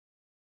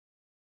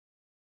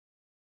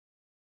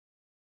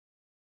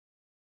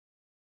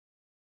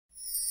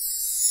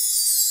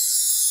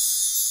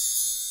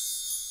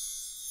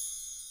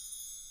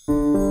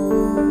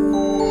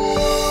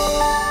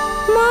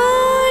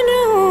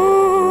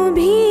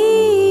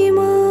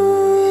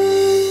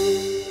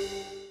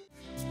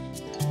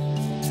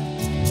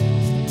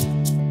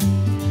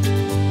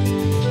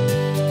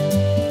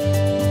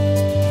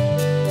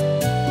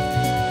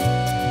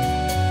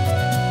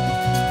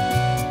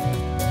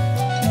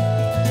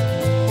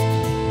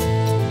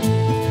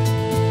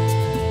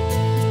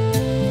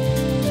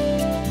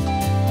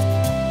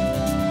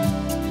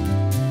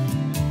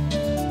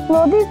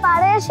নদীর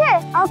পাড়ে এসে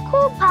আমার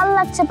খুব ভালো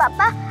লাগছে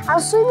পাপা।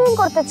 আমি সুইমিং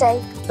করতে চাই।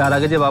 তার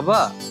আগে যে বাবা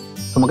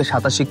তোমাকে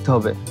সাঁতার শিখতে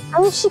হবে।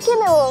 আমি শিখে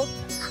নেব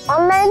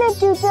অনলাইনে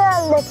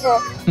টিউটোরিয়াল দেখে।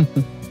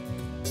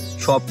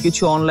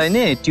 সবকিছু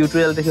অনলাইনে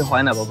টিউটোরিয়াল দেখে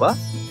হয় না বাবা।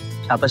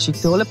 সাঁতার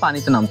শিখতে হলে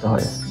পানিতে নামতে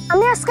হয়।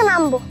 আমি আজকে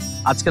নামবো।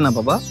 আজকে না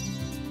বাবা,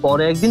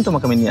 পরে একদিন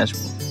তোমাকে আমি নিয়ে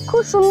আসবো।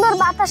 খুব সুন্দর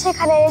বাতাস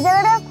এখানে, এই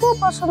জায়গাটা খুব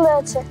পছন্দ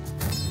হয়েছে।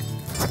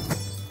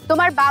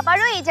 তোমার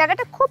বাবারও এই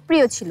জায়গাটা খুব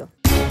প্রিয় ছিল।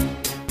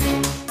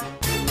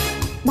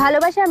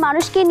 ভালোবাসার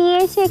মানুষকে নিয়ে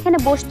এসে এখানে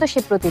বসতো সে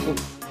প্রতিদিন।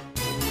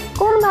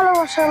 কোন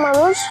ভালোবাসার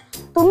মানুষ?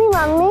 তুমি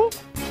মাম্মি?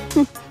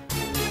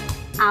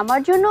 আমার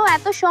জন্য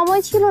এত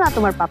সময় ছিল না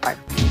তোমার পাপার।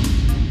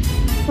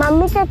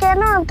 মাম্মিকে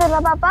কেন আনতো না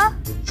পাপা?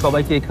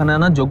 সবাইকে এখানে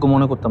আনার যোগ্য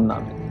মনে করতাম না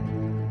আমি,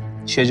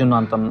 সেজন্য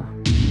আনতাম না।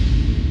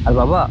 আর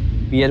বাবা,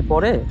 বিয়ের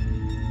পরে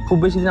খুব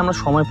বেশি দিন আমরা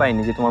সময়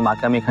পাইনি যে তোমার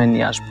মাকে আমি এখানে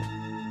নিয়ে আসবো।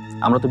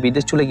 আমরা তো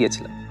বিদেশ চলে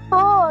গিয়েছিলাম।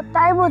 ও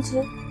তাই বুঝি।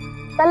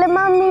 তাহলে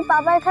মাম্মি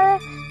পাপা এখানে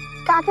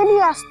কাকে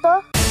নিয়ে আসতো?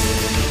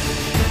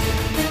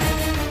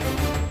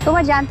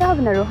 তোমার জানতে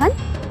হবে না রোহান,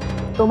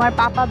 তোমার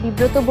পাপা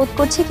বিব্রত বোধ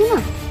করছে কিনা।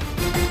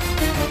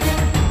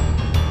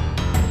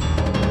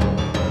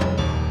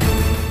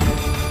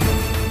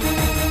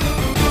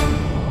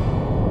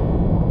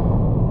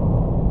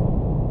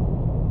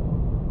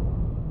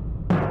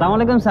 আসসালামু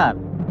আলাইকুম স্যার,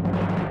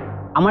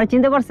 আমার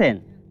চিনতে পারছেন?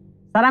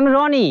 স্যার আমি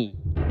রনি।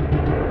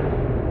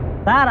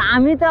 স্যার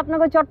আমি তো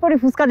আপনাকে চটপটি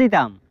ফুচকা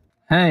দিতাম।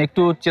 হ্যাঁ,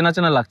 একটু চেনা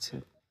চেনা লাগছে।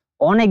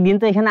 অনেক দিন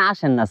তো এখানে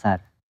আসেন না স্যার।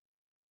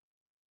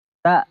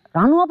 তা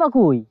রানু আপা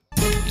কই?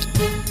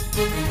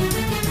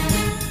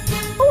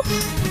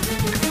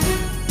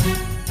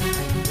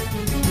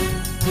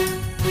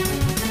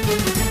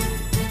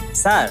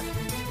 স্যার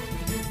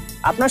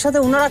আপনার সাথে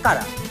ওনারা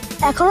কারা?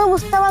 এখনো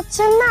বুঝতে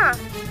পারছেন না?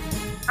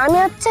 আমি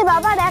হচ্ছে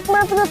বাবার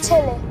একমাত্র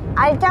ছেলে,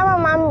 আর এটা আমার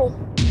মাম্মি।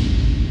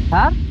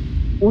 স্যার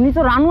উনি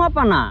তো রানু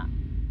আপা না,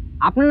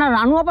 আপনারা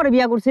রানু আপারে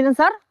বিয়ে করছিলেন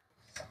স্যার?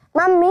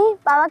 মাম্মি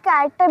বাবাকে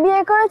আরেকটা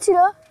বিয়ে করেছিল,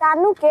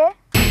 রানুকে।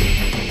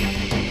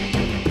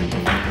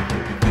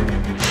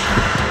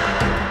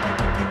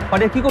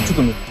 আরে কি করছো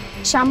তুমি?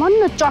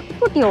 সামান্য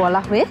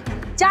চটপটিওয়ালা হয়ে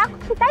যা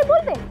খুশি তাই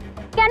বলবে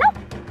কেন?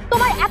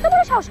 তোমার এত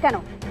বড় সাহস কেন?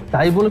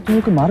 তাই বলে তুমি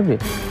ওকে মারবে?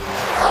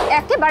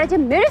 একেবারে যে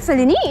মেরে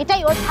ফেলিনি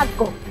এটাই ওর ভাগ্য।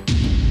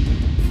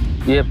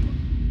 I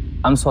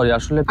am sorry.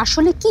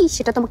 আসলে কি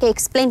সেটা তোমাকে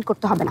এক্সপ্লেইন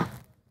করতে হবে না।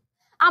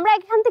 আমরা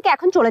এখান থেকে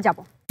এখন চলে যাব।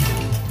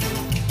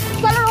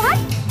 চলো রোহান,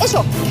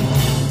 এসো।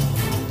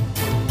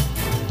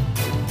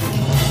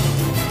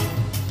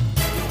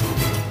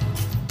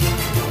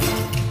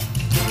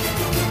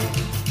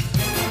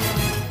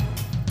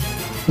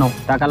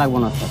 টাকা লাগবো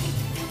না স্যার,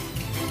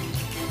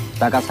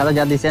 টাকা ছাড়া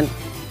যা দিচ্ছেন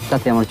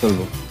তাতে আমার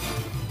চলবো।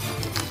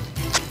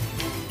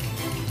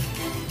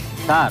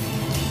 স্যার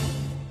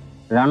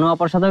রানু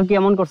আপার সাথেও কি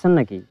এমন করছেন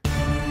নাকি?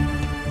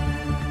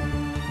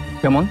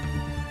 কেমন?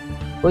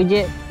 ওই যে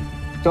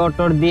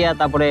চটর দিয়া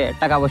তারপরে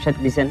টাকা পয়সা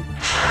দিছেন।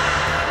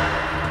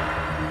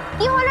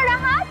 কি হলো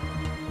রাহাত,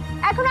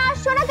 এখনো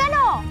আসছো না কেন?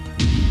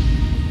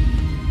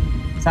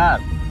 স্যার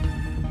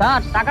স্যার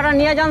টাকাটা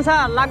নিয়ে যান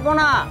স্যার, লাগবো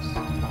না।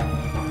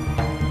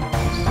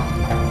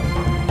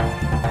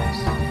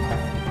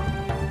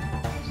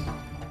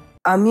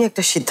 আমি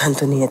একটা সিদ্ধান্ত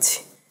নিয়েছি।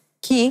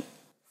 কি?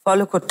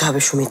 ফলো করতে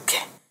হবে সুমিতকে।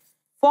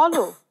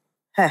 ফলো?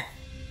 হ্যাঁ,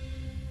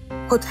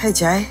 কোথায়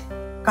যায়,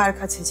 কার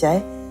কাছে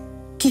যায়,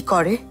 কি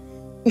করে,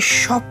 এই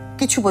সব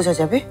কিছু বোঝা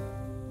যাবে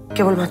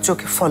কেবলমাত্র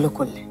ওকে ফলো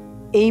করলে।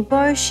 এই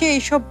বয়সে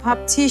এইসব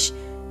ভাবছিস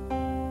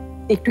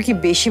একটু কি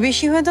বেশি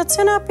বেশি হয়ে যাচ্ছে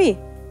না আপি?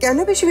 কেন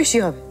বেশি বেশি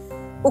হবে?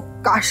 ও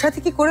কার সাথে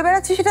কি করে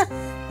বেড়াচ্ছে সেটা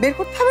বের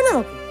করতে হবে না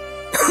আমাকে?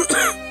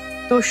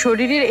 তোর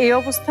শরীরের এই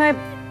অবস্থায়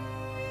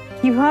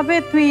কিভাবে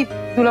তুই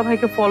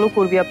দুলাভাইকে ফলো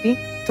করবি আপি?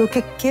 তোকে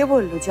কে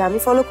বললো যে আমি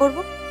ফলো করব?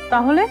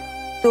 তাহলে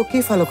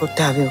তোকেই ফলো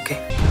করতে হবে ওকে।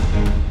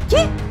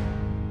 কি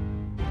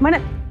মানে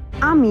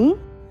আমি?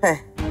 হ্যাঁ।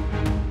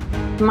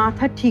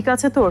 মাথা ঠিক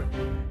আছে তোর?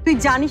 তুই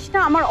জানিস না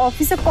আমার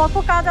অফিসে কত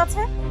কাজ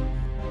আছে?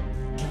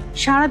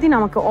 সারাদিন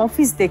আমাকে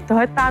অফিস দেখতে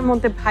হয়, তার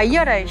মধ্যে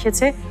ভাইয়ারা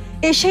এসেছে,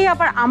 এসেই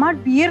আবার আমার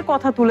বিয়ের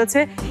কথা তুলেছে।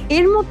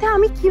 এর মধ্যে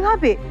আমি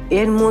কিভাবে?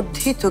 এর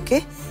মধ্যেই তোকে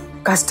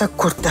কাজটা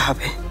করতে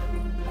হবে।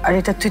 আর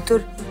এটা তুই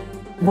তোর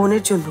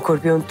বোনের জন্য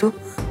করবি অন্তু।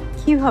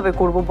 কিভাবে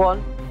করব বল?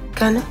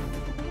 কেন?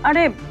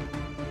 আরে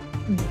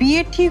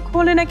বিয়ে ঠিক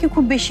হলে নাকি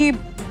খুব বেশি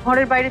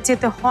ঘরের বাইরে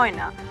যেতে হয়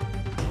না,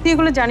 তুই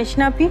এগুলো জানিস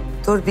না আপনি?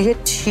 তোর বিয়ে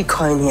ঠিক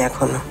হয়নি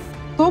এখনো।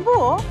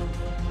 তবুও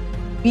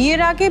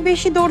বিয়ের আগে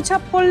বেশি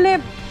দৌড়ঝাঁপ করলে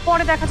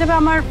পরে দেখা যাবে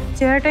আমার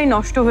চেহারাটাই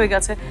নষ্ট হয়ে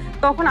গেছে,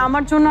 তখন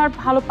আমার জন্য আর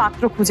ভালো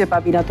পাত্র খুঁজে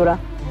পাবি না তোরা।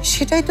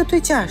 সেটাই তো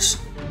তুই চাস,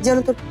 যেন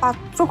তোর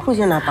পাত্র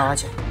খুঁজে না পাওয়া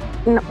যায়।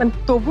 না,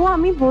 তবুও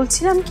আমি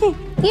বলছিলাম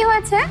কি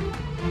হয়েছে?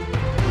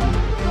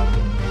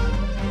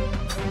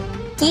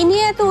 কি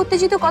নিয়ে এত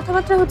উত্তেজিত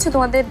কথাবার্তা হচ্ছে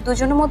তোমাদের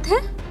দুজনের মধ্যে?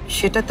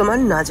 সেটা তোমার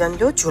না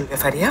জানলেও চলবে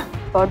ফারিয়া।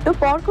 বড্ড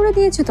পর করে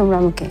দিয়েছো তোমরা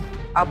আমাকে।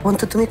 আপন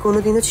তো তুমি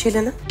কোনোদিনও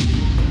ছিলে না।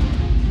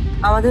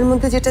 আমাদের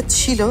মধ্যে যেটা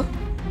ছিল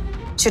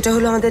সেটা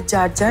হলো আমাদের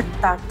যার যার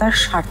তার তার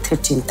স্বার্থের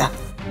চিন্তা,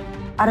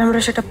 আর আমরা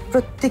সেটা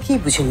প্রত্যেকেই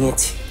বুঝে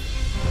নিয়েছি।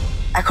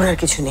 এখন আর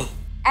কিছু নেই।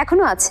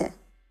 এখনো আছে,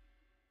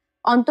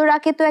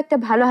 অন্তরাকে তো একটা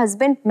ভালো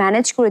হাজবেন্ড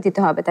ম্যানেজ করে দিতে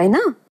হবে, তাই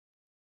না?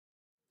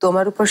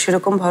 তোমার উপর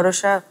সেরকম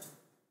ভরসা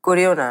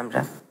করিও না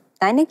আমরা।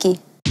 তাই নাকি?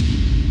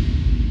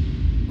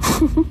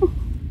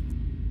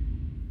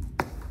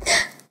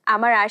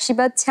 আমার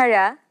আশীর্বাদ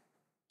ছাড়া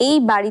এই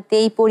বাড়িতে,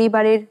 এই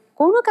পরিবারের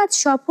কোনো কাজ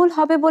সফল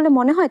হবে বলে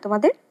মনে হয়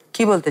তোমাদের?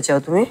 কি বলতে চাও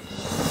তুমি?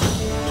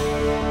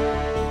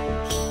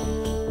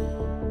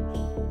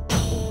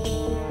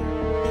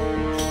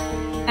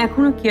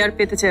 এখনো কেয়ার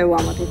পেতে চাই ও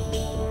আমাদের,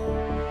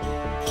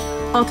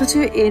 অথচ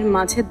এর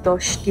মাঝে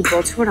 10টি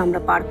বছর আমরা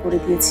পার করে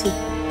দিয়েছি।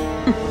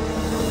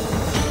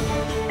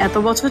 এত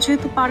বছর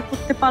যেহেতু পার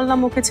করতে পারলাম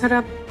ওকে ছাড়া,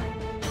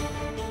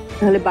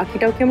 তাহলে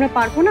বাকিটাও কি আমরা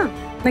পারবো না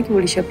নাকি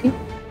বলিস আপনি?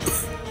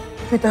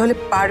 তুই তাহলে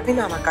পারবি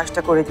না আমার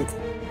কাজটা করে দিতে?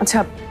 আচ্ছা,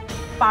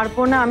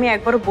 পারবো না আমি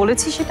একবারও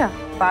বলেছি সেটা?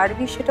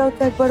 পারবি সেটাও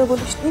তো একবারও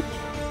বলিসনি।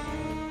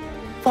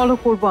 ফলো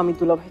করবো আমি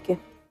দুলাভাইকে।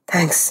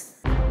 থ্যাঙ্কস।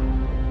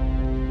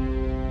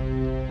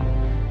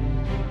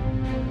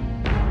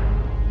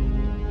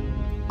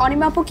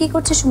 অনিমা আপু কি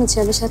করছে সুমিত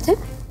সাহেবের সাথে,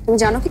 তুমি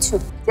জানো কিছু?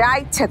 যা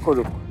ইচ্ছা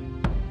করুক,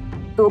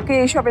 তোকে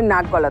এইসবের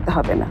নাক গলাতে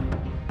হবে না।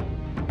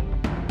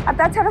 আর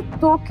তাছাড়া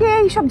তোকে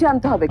এইসব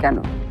জানতে হবে কেন?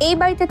 এই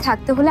বাড়িতে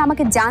থাকতে হলে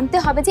আমাকে জানতে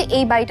হবে যে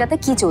এই বাড়িটাতে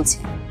কি চলছে।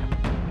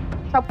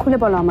 সব খুলে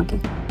বলো আমাকে,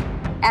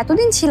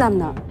 এতদিন ছিলাম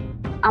না,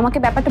 আমাকে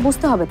ব্যাপারটা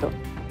বুঝতে হবে তো।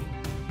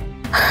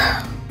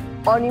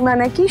 অনিমা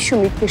নাকি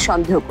সুমিতকে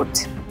সন্দেহ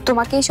করছে।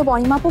 তোমাকে এইসব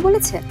অনিমা আপু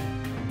বলেছে?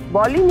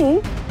 বলিনি,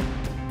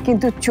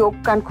 কিন্তু চোখ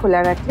কান খোলা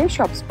রাখলে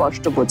সব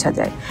স্পষ্ট বোঝা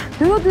যায়।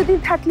 তুইও দুদিন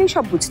থাকলেই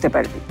সব বুঝতে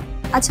পারবি।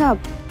 আচ্ছা,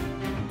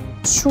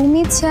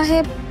 সুমিত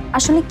সাহেব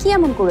আসলে কি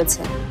এমন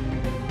করেছে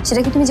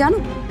সেটা কি তুমি জানো?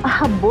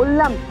 আহা,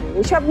 বললাম তো,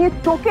 এসব নিয়ে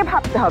তোকে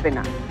ভাবতে হবে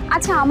না।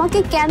 আচ্ছা, আমাকে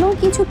কেন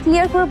কিছু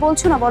ক্লিয়ার করে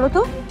বলছো না বলো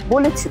তো?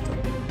 বলেছি তো,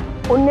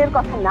 অন্যের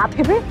কথা না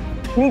ভেবে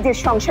নিজের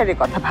সংসারের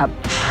কথা ভাব।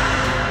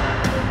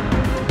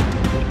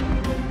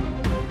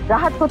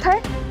 রাহাত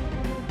কোথায়?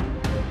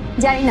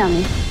 জানি না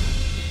আমি।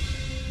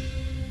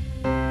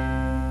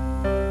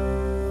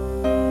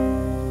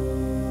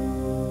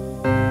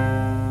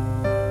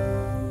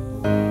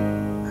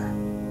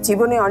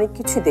 জীবনে অনেক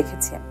কিছু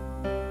দেখেছি,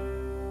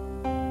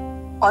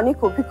 অনেক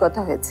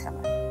অভিজ্ঞতা হয়েছে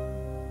আমার।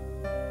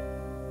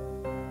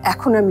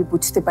 এখন আমি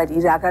বুঝতে পারি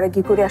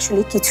রাগারাগি করে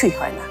আসলে কিছুই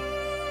হয় না,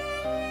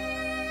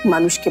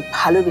 মানুষকে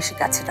ভালোবেসে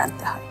কাছে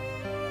টানতে হয়।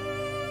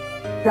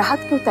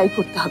 রাহাতকেও তাই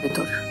করতে হবে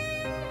তোর।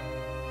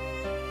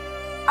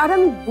 আর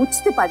আমি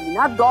বুঝতে পারি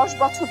না 10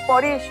 বছর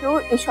পরে এসেও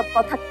এসব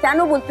কথা কেন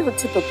বলতে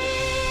হচ্ছে তোকে।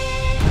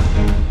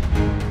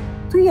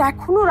 তুই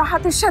এখনো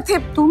রাহাতের সাথে।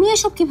 তুমি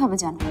এসব কিভাবে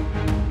জানো?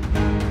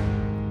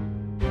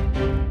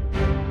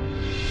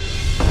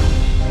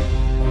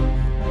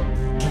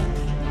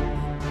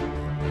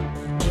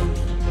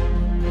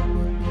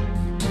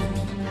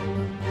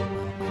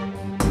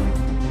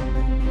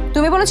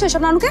 তুমি বলেছো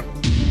এসব নানুকে?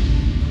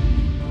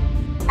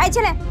 এই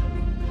ছেলে,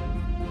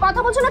 কথা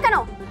বলছো না কেন?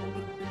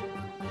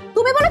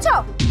 তুমি বলেছো?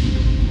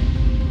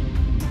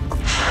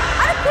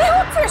 আরে কি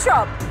হচ্ছে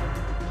এসব?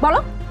 বলো,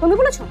 তুমি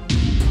বলেছো?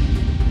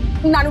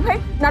 নানু ভাই,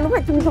 নানু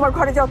ভাই, তুমি তোমার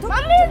ঘরে যাও তো।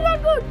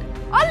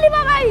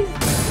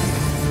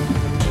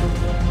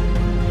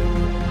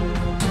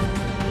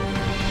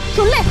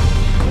 শুনলে?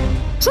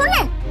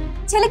 শুনলে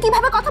ছেলে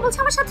কিভাবে কথা বলছে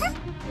আমার সাথে?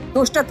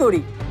 দোষটা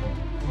তোরই।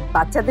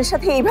 বাচ্চাদের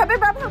সাথে এইভাবে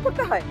ব্যবহার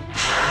করতে হয়?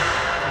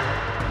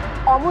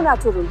 অমন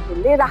আচরণ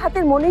করলে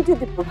রাহাতের মনে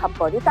যদি প্রভাব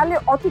পড়ে, তাহলে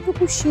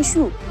অতটুকু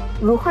শিশু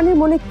রোহানের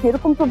মনে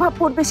কিরকম প্রভাব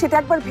পড়বে সেটা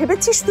একবার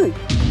ভেবেছিস তুই?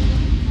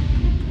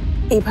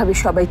 এইভাবে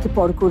সবাইকে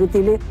পর করে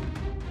দিলে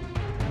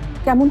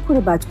কেমন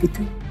করে বাঁচবি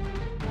তুই?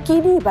 কি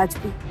নিয়ে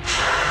বাঁচবি?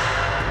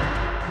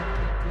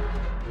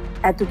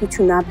 এত কিছু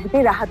না ভেবে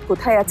রাহাত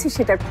কোথায় আছে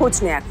সেটার খোঁজ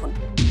নে এখন।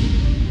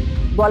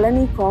 বলা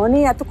নেই কওয়া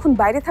নেই, এতক্ষণ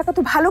বাইরে থাকা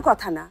তো ভালো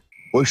কথা না।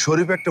 ওই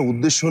শরীফ একটা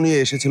উদ্দেশ্য নিয়ে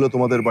এসেছিল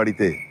তোমাদের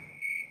বাড়িতে,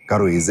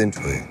 কারো এজেন্ট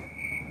হয়ে,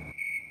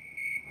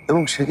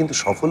 এবং সে কিন্তু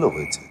সফলও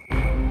হয়েছে।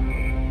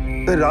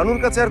 তাই রানুর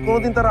কাছে আর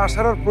কোনোদিন তার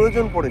আসার আর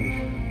প্রয়োজন পড়েনি।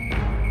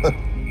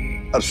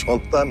 আর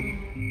সন্তান,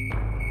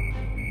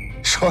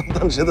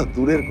 সন্তান সে তো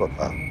দূরের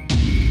কথা।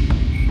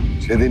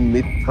 সেদিন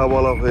মিথ্যা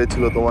বলা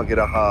হয়েছিল তোমাকে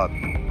রাহাত,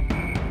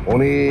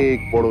 অনেক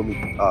বড়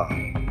মিথ্যা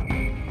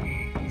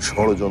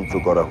ষড়যন্ত্র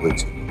করা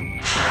হয়েছিল।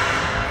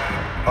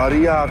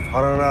 আরিয়া আর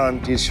ফারহানা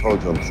আন্টির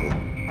ষড়যন্ত্র,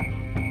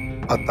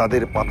 আর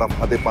তাদের পাতা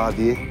ফাঁদে পা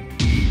দিয়ে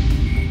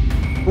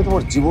তুমি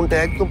তোমার জীবনটা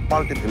একদম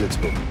পাল্টে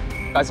ফেলেছো।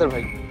 কায়সার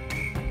ভাই,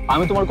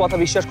 আমি তোমার কথা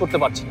বিশ্বাস করতে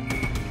পারছি না,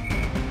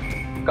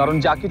 কারণ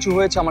যা কিছু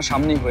হয়েছে আমার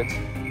সামনেই হয়েছে।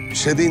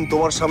 সেদিন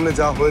তোমার সামনে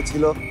যা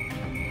হয়েছিল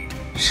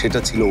সেটা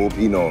ছিল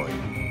অভিনয়।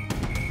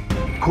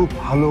 খুব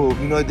ভালো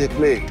অভিনয়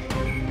দেখলে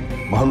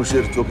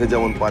মানুষের চোখে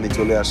যেমন পানি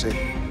চলে আসে,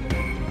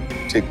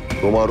 ঠিক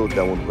তোমারও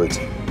তেমন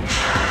হয়েছে।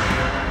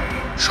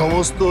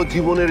 সমস্ত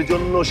জীবনের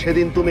জন্য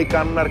সেদিন তুমি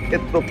কান্নার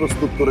ক্ষেত্র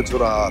প্রস্তুত করেছো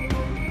রাত।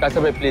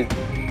 কায়সার ভাই প্লিজ,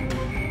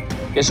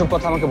 এসব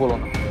কথা আমাকে বলো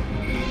না।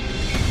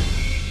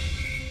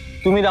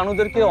 তুমি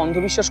রানুদেরকে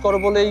অন্ধবিশ্বাস করো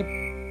বলেই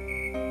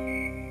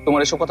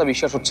তোমার এসব কথা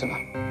বিশ্বাস হচ্ছে না।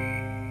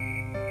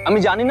 আমি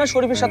জানি না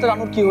শরীফের সাথে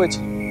রানুর কি হয়েছে,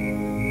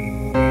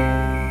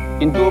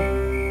 কিন্তু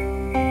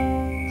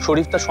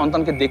শরীফ তার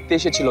সন্তানকে দেখতে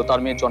এসেছিল তার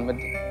মেয়ের জন্মের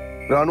দিন।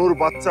 রানুর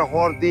বাচ্চা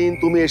হওয়ার দিন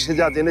তুমি এসে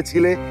যা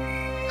জেনেছিলে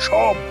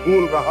সব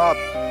ভুল রাহাত,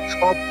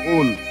 সব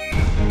ভুল।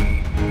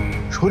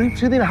 শরীফ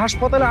সেদিন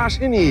হাসপাতালে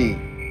আসেনি,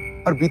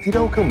 আর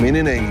বিথিরাও কেউ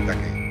মেনে নেয়নি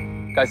তাকে।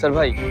 কায়সার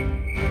ভাই,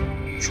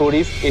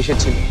 শরীফ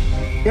এসেছিল।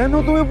 কেন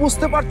তুমি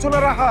বুঝতে পারছো না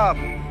রাহাত?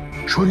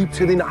 শরীফ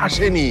সেদিন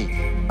আসেনি,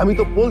 আমি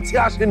তো বলছি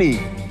আসেনি।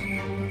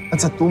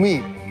 আচ্ছা তুমি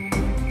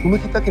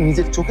কি তাকে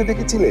নিজের চোখে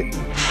দেখেছিলে?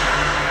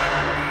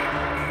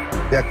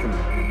 দেখো,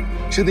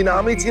 সেদিন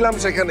আমি ছিলাম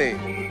সেখানে,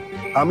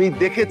 আমি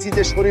দেখেছি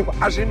যে শরীফ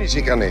আসেনি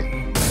সেখানে।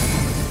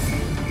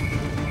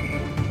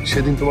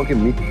 সেদিন তোমাকে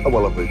মিথ্যা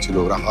বলা হয়েছিল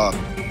রাহাত,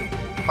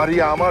 আর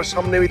রিয়া আমার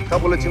সামনে মিথ্যা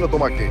বলেছিল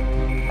তোমাকে।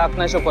 থাক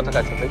না এসব কথা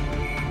কাছে ভাই,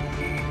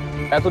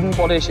 এতদিন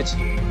পরে এসেছি,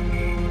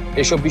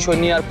 এসব বিষয়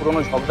নিয়ে আর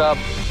পুরনো ঝগড়া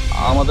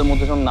আমাদের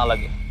মধ্যে যেন না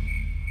লাগে।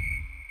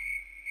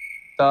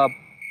 তা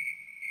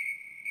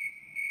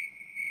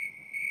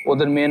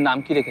ওদের মেয়ের নাম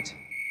কি রেখেছে?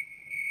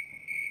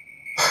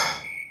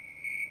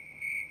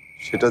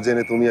 সেটা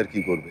জেনে তুমি আর কি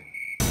করবে?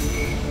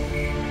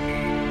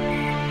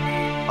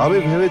 আমি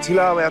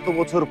ভেবেছিলাম এত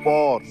বছর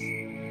পর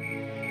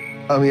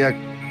আমি এক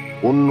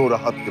অন্য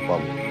রাহাতকে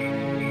পাবো,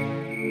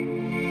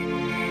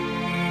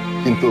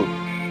 কিন্তু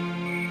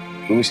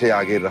তুমি সেই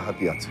আগের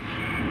রাহাতই আছো।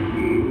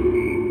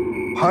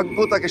 ভাগ্য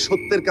তাকে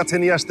সত্যের কাছে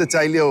নিয়ে আসতে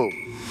চাইলেও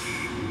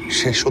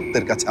সে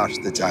সত্যের কাছে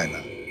আসতে চায় না।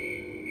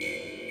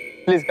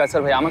 প্লিজ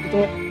কায়সার ভাই, আমাকে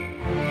তুমি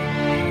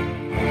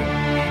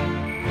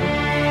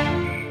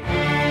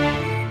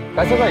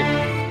কায়সার ভাই,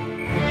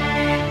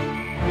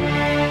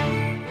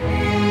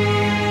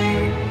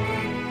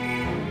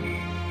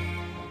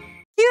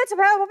 কি হয়েছে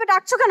ভাইয়া? ওভাবে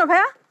ডাকছো কেন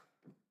ভাইয়া?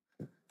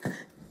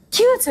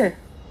 কি হয়েছে?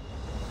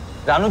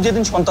 রানুর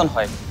যেদিন সন্তান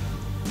হয়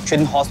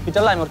সেদিন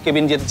হসপিটালে আমি ওর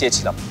কেবিন যেতে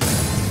চেয়েছিলাম,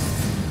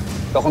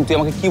 তখন তুই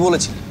আমাকে কি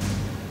বলেছিলি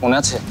মনে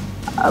আছে?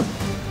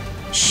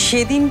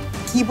 সেদিন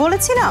কি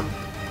বলেছিলাম?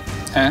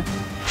 হ্যাঁ।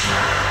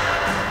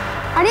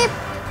 আরে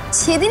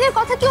সেদিনের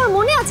কথা কি ওর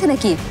মনে আছে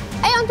নাকি?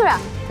 এই অন্তরা,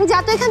 তুই যা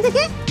তো এখান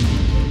থেকে।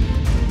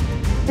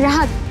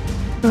 রাহাত,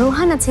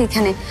 রোহান আছে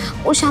এখানে,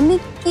 ওর সামনে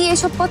কি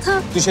এসব কথা?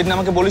 তুই সেদিন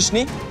আমাকে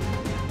বলিসনি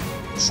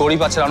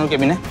শরীফ আছে রানুর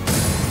কেবিনে?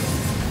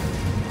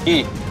 কি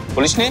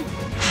বলিসনি?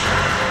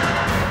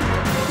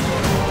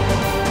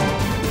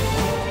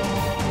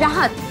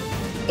 রাহাত,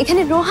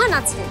 এখানে রোহান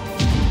আছে।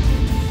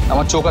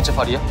 আমার চোখ আছে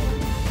ফারিয়া,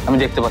 আমি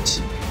দেখতে পাচ্ছি।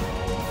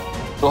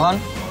 রোহান,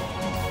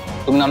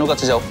 তুমি নানুর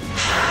কাছে যাও।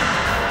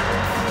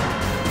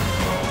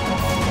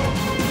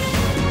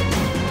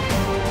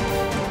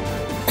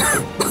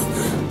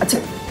 আচ্ছা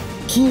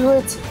কি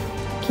হয়েছে,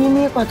 কি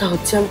নিয়ে কথা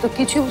হচ্ছে? আমি তো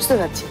কিছুই বুঝতে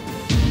পারছি।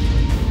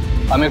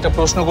 আমি একটা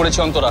প্রশ্ন করেছি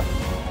অন্তরা।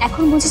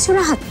 এখন বুঝেছো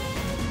রাহাত,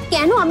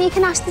 কেন আমি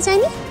এখানে আসতে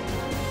চাইনি?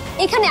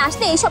 এখানে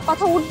আসলে এইসব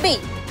কথা উঠবেই,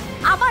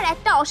 আবার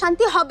একটা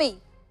অশান্তি হবেই।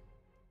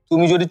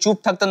 তুমি যদি চুপ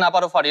থাকতে না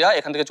পারো ফারিয়া,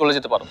 এখান থেকে চলে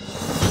যেতে পারো।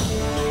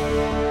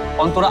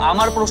 অন্তরা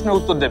আমার প্রশ্নের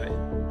উত্তর দেবে,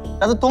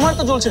 তাতে তোমার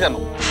তো জ্বলছে কেন?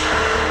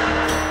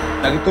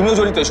 নাকি তুমিও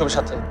জড়িত এসবের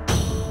সাথে?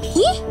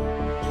 কি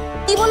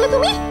কি বললে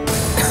তুমি?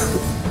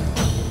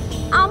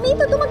 আমি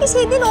তো তোমাকে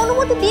সেই দিন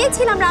অনুমতি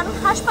দিয়েছিলাম রানু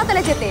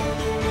হাসপাতালে যেতে,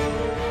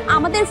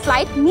 আমাদের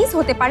ফ্লাইট মিস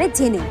হতে পারে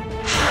জেনে।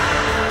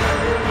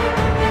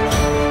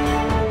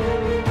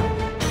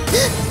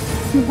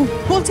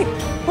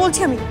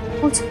 বলছি আমি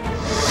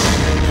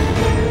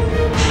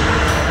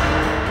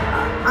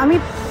আমি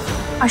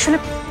আসলে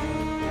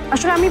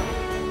আমি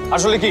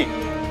আসলে কি?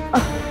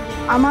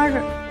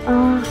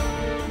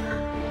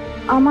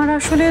 আমার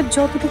আসলে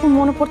যতটুকু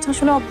মনে পড়ছে,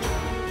 আসলে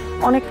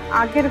অনেক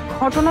আগের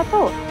ঘটনা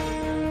তো,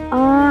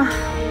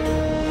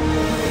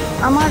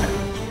 আমার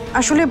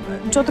আসলে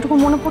যতটুকু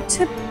মনে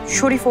পড়ছে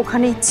শরীফ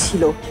ওখানেই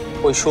ছিল।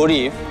 ওই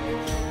শরীফ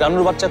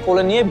রানুর বাচ্চা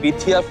কোলে নিয়ে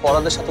বিথি আর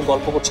ফরাদের সাথে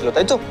গল্প করছিল,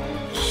 তাই তো?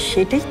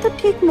 সেটাই তো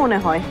ঠিক মনে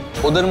হয়।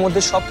 ওদের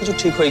মধ্যে সবকিছু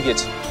ঠিক হয়ে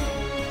গিয়েছে।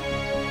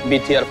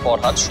 বিথি আর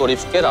ফরহাদ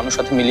শরীফকে রানুর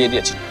সাথে মিলিয়ে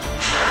দিয়েছে।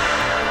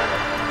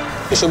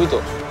 এসবই তো?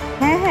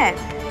 হ্যাঁ,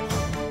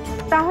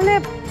 তাহলে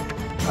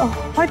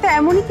হয়তো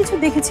এমনই কিছু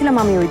দেখেছিলাম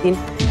আমি ওই দিন।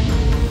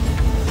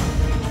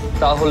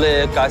 তাহলে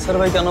কায়সার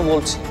ভাই কেন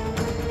বলছে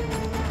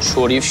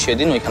শরীফ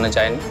সেদিন ওইখানে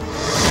যায়নি?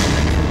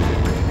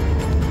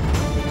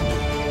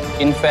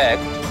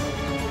 ইনফ্যাক্ট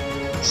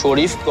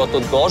শরীফ গত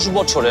 10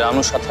 বছরে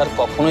রানুর সাথে আর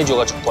কখনোই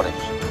যোগাযোগ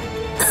করেনি।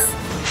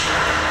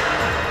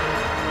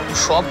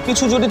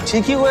 সবকিছু যদি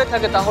ঠিকই হয়ে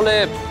থাকে, তাহলে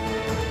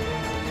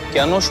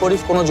কেন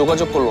শরীফ কোনো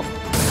যোগাযোগ করলো?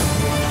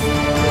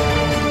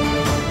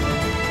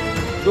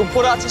 চুপ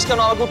করে আছিস কেন?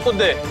 আমাকে উত্তর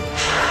দে।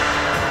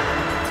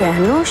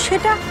 কেন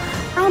সেটা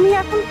আমি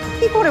এখন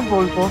কি করে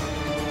বলবো?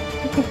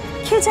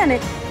 কে জানে,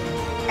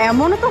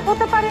 এমনও তো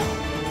হতে পারে।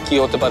 কি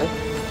হতে পারে?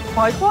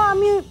 হয়তো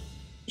আমি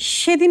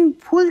সেদিন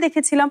ভুল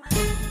দেখেছিলাম,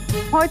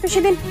 হয়তো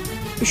সেদিন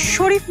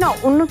শরীফ না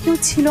অন্য কেউ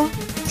ছিল।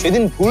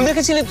 সেদিন ভুল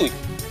দেখেছিলি তুই?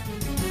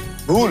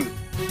 ভুল?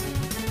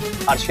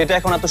 আর সেটা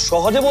এখন এত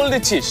সহজে বলে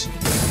দিচ্ছিস?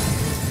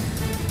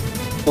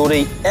 তোর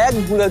এই এক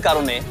ভুলের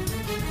কারণে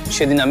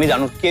সেদিন আমি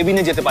রানুর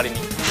কেবিনে যেতে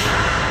পারিনি।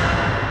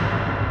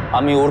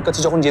 আমি ওর কাছে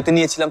যখন যেতে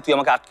নিয়েছিলাম, তুই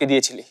আমাকে আটকে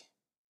দিয়েছিলি,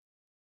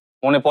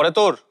 মনে পড়ে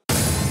তোর?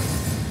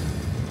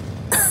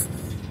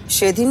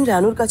 সেদিন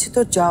রানুর কাছে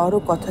তো যাওয়ারও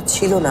কথা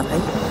ছিল না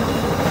ভাই।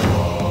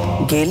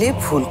 গেলে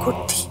ভুল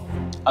করতি।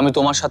 আমি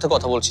তোমার সাথে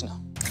কথা বলছি না।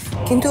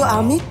 কিন্তু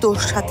আমি তোর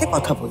সাথে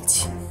কথা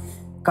বলছি,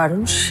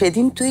 কারণ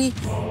সেদিন তুই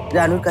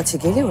রানুর কাছে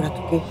গেলে ওরা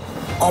তোকে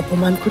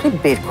অপমান করে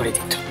বের করে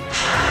দিত।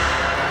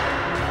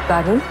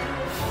 কারণ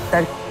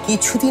তার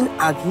কিছুদিন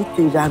আগে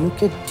তুই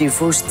রানুকে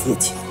ডিভোর্স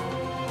দিয়েছিলি,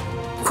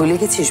 ভুলে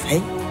গেছিস ভাই?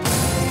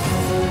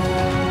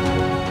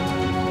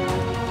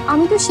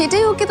 আমি তো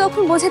সেটাই ওকে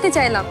তখন বোঝাতে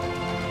চাইলাম,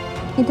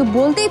 কিন্তু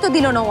বলতেই তো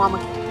দিল না ও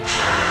আমাকে।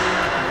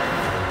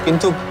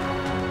 কিন্তু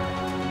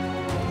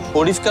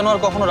শরীফ কেন আর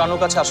কখনো রানুর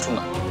কাছে আসলো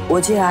না? ও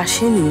যে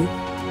আসেনি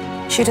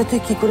সেটা তুই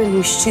কি করে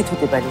নিশ্চিত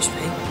হতে পারিস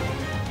ভাই?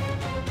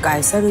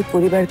 কায়সার ওই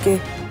পরিবারকে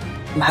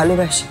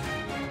ভালোবাসে,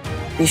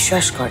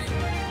 বিশ্বাস করে,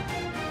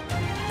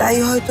 তাই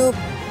হয়তো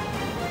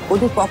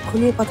ওদের পক্ষ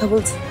নিয়ে কথা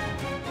বলছে,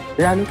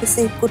 রানুকে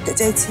সেভ করতে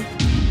চাইছে।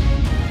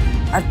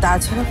 আর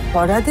তাছাড়া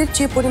ফরাদের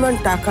যে পরিমাণ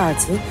টাকা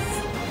আছে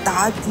তা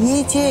দিয়ে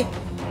যে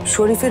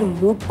শরীফের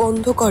মুখ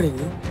বন্ধ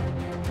করেনি,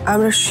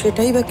 আমরা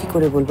সেটাই বা কি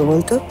করে বলবো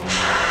বলতো?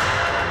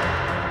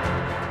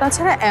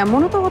 তাছাড়া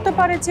এমনও তো হতে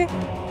পারে যে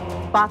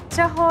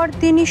বাচ্চা হওয়ার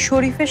দিনই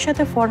শরীফের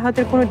সাথে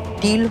ফরহাদের কোনো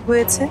ডিল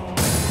হয়েছে,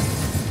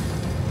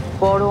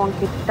 বড়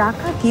অঙ্কের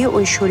টাকা দিয়ে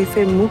ওই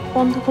শরীফের মুখ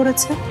বন্ধ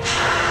করেছে।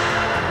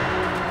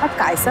 আর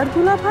কায়সার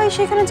দুলাভাই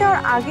সেখানে যাওয়ার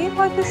আগে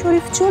হয়তো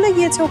শরীফ চলে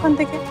গিয়েছে ওখান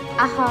থেকে।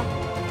 আহা,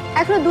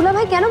 এখনো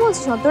দুলাভাই কেন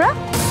বলছিস অন্তরা?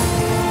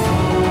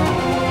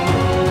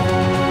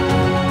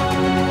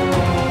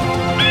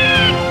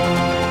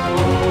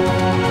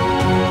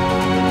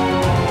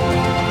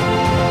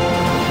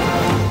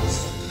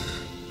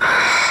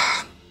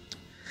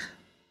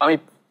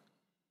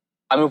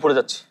 আমি উপরে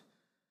যাচ্ছি।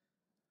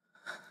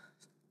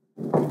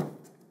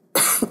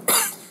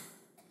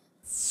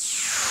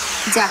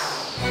 যা,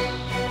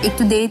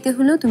 একটু দেরিতে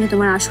হলেও তুমি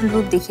তোমার আসল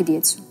রূপ দেখিয়ে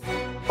দিয়েছো।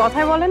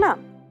 কথায় বলে না,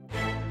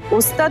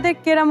 ওস্তাদের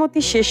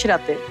কেরামতি শেষ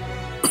রাতে।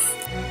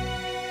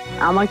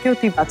 আমাকেও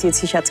তুই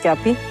বাঁচিয়েছিস আজকে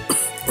আপি।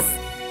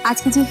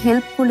 আজকে যে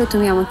হেল্প করলে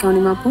তুমি আমাকে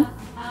অনিমা আপু,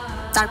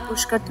 তার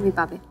পুরস্কার তুমি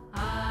পাবে।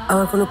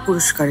 আমার কোনো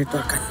পুরস্কারের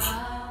দরকার নেই,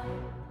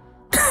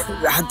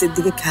 রাহাতের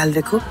দিকে খেয়াল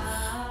রেখো।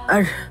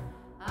 আর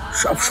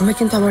সবসময়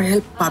কিন্তু আমার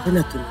হেল্প পাবে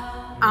না তুমি।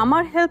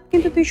 আমার হেল্প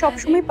কিন্তু তুই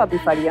সবসময় পাবি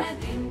ফারিয়া।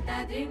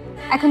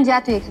 এখন যা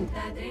তুই এখান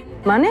থেকে।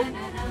 মানে?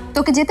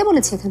 তোকে যেতে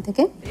বলেছি এখান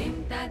থেকে।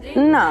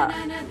 না,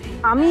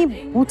 আমি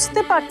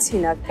বুঝতে পারছি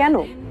না কেন।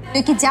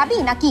 তুই কি যাবি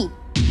নাকি?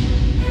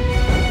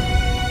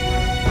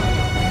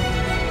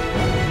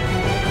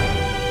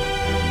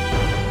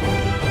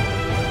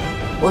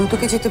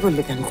 অন্তকে যেতে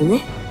বললে কেন তুমি?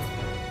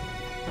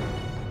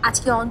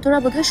 আজকে অন্তরা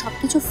বোধহয়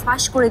সবকিছু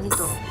ফাঁস করে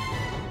দিত,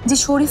 যে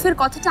শরীফের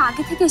কথাটা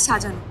আগে থেকে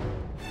সাজানো।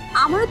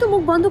 আমারও তো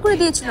মুখ বন্ধ করে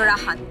দিয়েছিল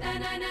রাহাত।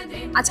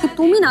 আজকে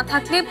তুমি না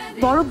থাকলে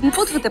বড়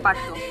বিপদ হতে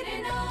পারতো।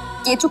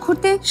 কেঁচো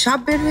খুঁড়তে সাপ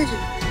বের হয়ে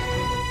যাবে,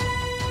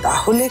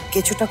 তাহলে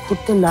কেঁচোটা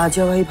খুঁড়তে না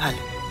যাওয়াই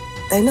ভালো,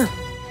 তাই না?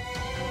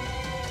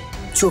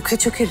 চোখে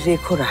চোখে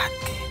রেখো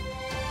রাহাতকে।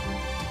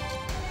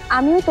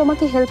 আমিও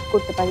তোমাকে হেল্প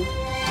করতে পারি।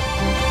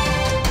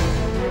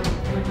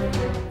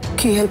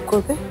 কি হেল্প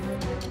করবে?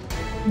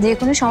 যে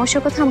কোনো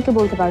সমস্যার কথা আমাকে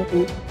বলতে পারো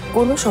তুমি।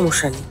 কোনো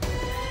সমস্যা নেই,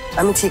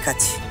 আমি ঠিক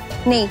আছি।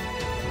 নেই,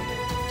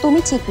 তুমি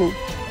ঠিক নেই।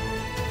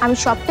 আমি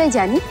সবটাই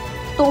জানি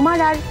তোমার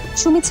আর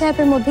সুমিত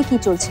সাহেবের মধ্যে কি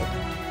চলছে।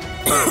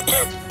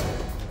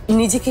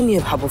 নিজেকে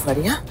নিয়ে ভাবো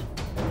ফারিয়া।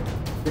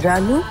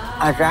 রানু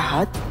আর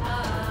রাহাত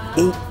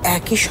এই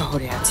একই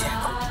শহরে আছে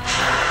এখন।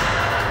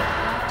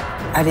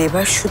 আর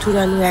এবার শুধু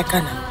রানু একা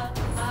না,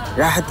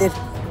 রাহাতের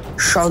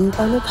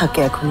সন্তানও থাকে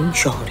এখন এই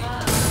শহরে।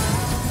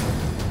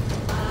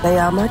 তাই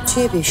আমার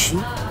চেয়ে বেশি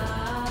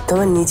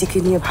তোমার নিজেকে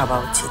নিয়ে ভাবা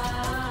উচিত,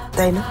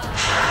 তাই না?